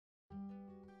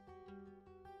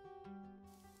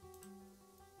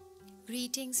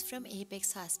Greetings from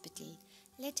Apex Hospital.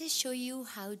 Let us show you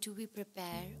how do we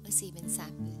prepare a semen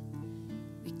sample.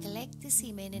 We collect the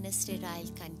semen in a sterile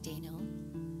container,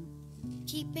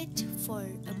 keep it for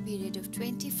a period of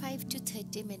 25 to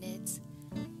 30 minutes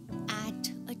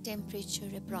at a temperature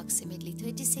approximately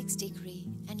 36 degrees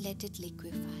and let it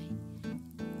liquefy.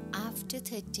 After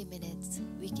 30 minutes,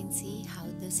 we can see how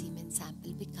the semen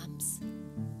sample becomes.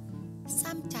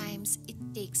 Sometimes it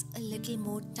takes a little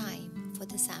more time for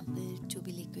the sample to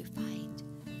be liquefied.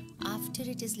 After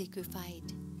it is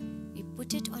liquefied, we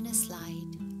put it on a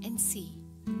slide and see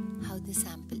how the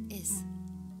sample is.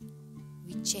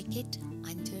 We check it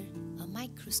under a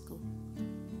microscope.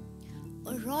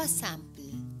 A raw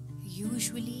sample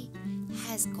usually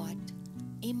has got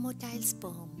immotile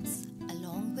sperms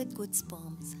along with good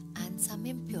sperms and some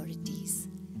impurities.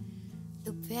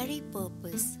 The very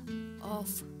purpose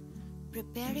of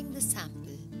preparing the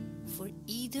sample for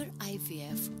either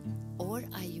IVF or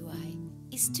IUI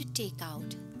is to take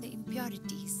out the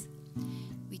impurities.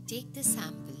 We take the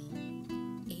sample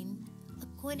in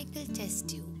a conical test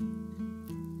tube,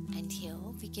 and here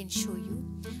we can show you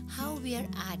how we are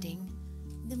adding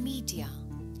the media.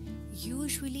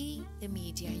 Usually the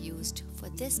media used for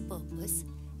this purpose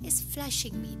is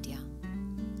flushing media.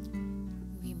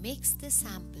 We mix the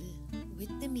sample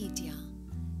with the media,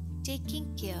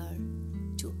 taking care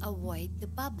to avoid the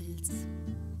bubbles.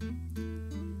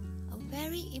 A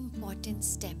very important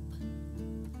step,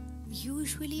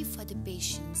 usually for the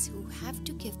patients who have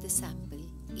to give the sample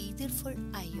either for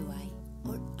IUI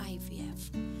or IVF,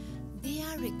 they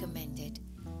are recommended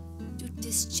to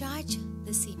discharge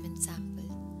the semen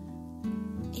sample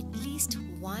at least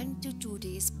 1 to 2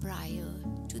 days prior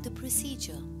to the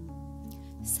procedure.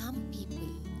 Some people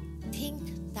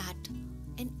think that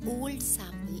an old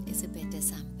sample is a better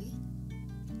sample.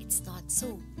 It's not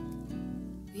so.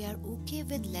 We are okay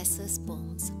with lesser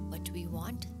sperms, but we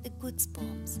want the good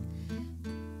sperms.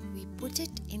 We put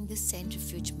it in the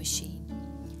centrifuge machine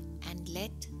and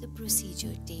let the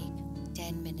procedure take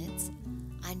 10 minutes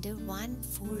under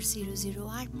 1400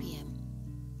 RPM.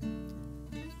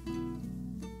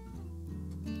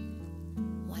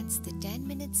 Once the 10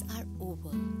 minutes are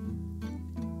over,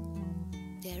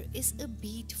 there is a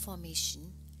bead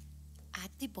formation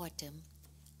at the bottom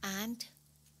and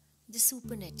the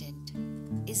supernatant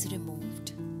is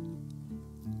removed.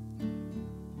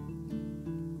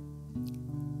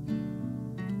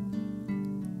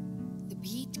 The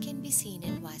bead can be seen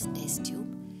in one test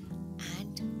tube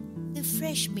and the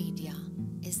fresh media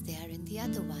is there in the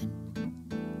other one.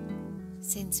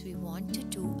 Since we want to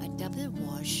do a double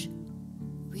wash,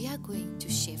 we are going to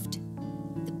shift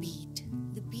the bead.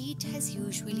 The bead has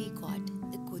usually got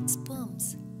the good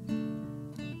sperms,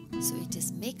 so it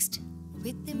is mixed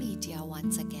with the media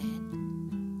once again,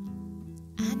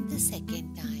 and the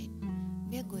second time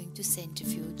we are going to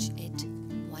centrifuge it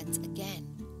once again.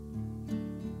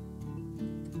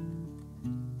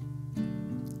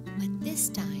 But this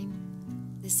time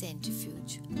the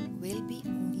centrifuge will be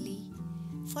only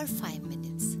for 5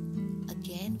 minutes.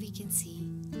 Again we can see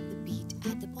the bead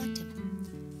at the bottom.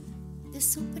 The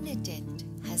supernatant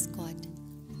has got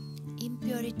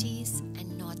impurities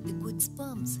and not the good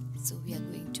sperms, so we are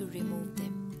going to remove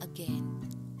them again.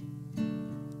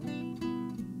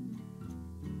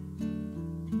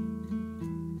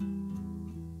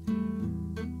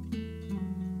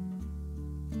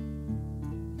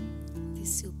 The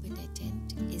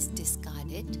supernatant is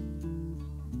discarded.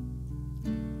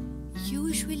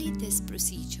 Usually this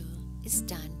procedure is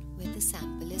done where the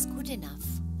sample is good enough.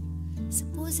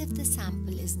 Suppose if the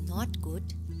sample is not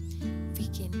good, we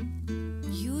can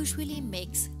usually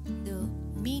mix the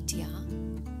media.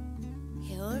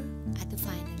 Here at the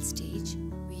final stage,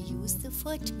 we use the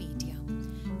FERT media.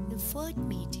 The FERT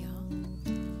media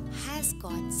has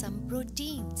got some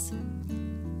proteins.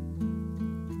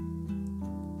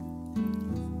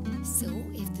 So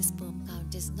if the sperm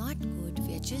count is not good,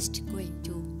 we are just going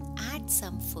to add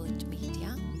some FERT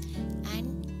media,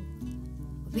 and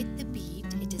with the bead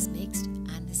it is mixed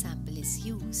and the sample is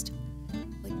used.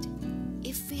 But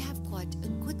if we have got a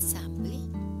good sample,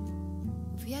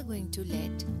 we are going to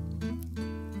let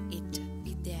it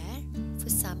be there for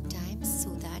some time so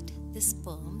that the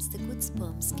good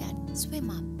sperms can swim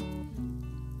up.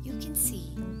 You can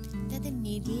see that the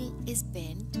needle is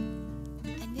bent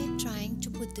and we are trying to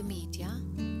put the media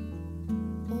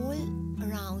all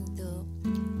around the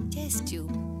test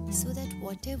tube so that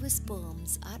whatever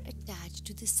sperms are attached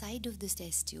to the side of the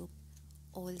test tube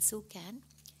also can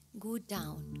go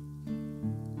down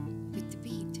with the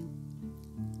bead.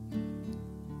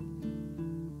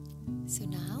 So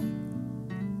now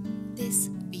this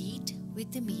bead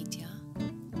with the media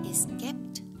is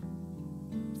kept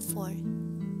for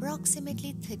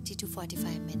approximately 30 to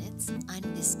 45 minutes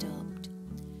undisturbed.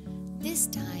 This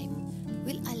time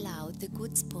will allow the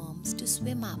good sperms to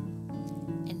swim up,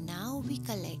 and now we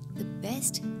collect the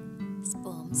best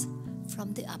sperms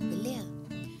from the upper layer.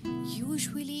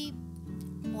 Usually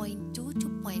 0.2 to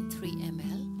 0.3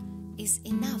 ml is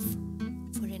enough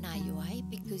for an IUI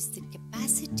because the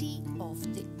capacity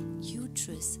of the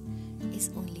uterus is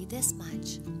only this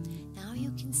much. Now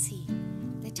you can see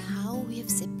that how we have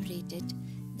separated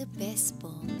the best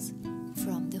sperms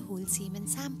from the whole semen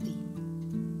sample.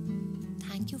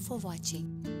 Thank you for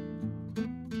watching.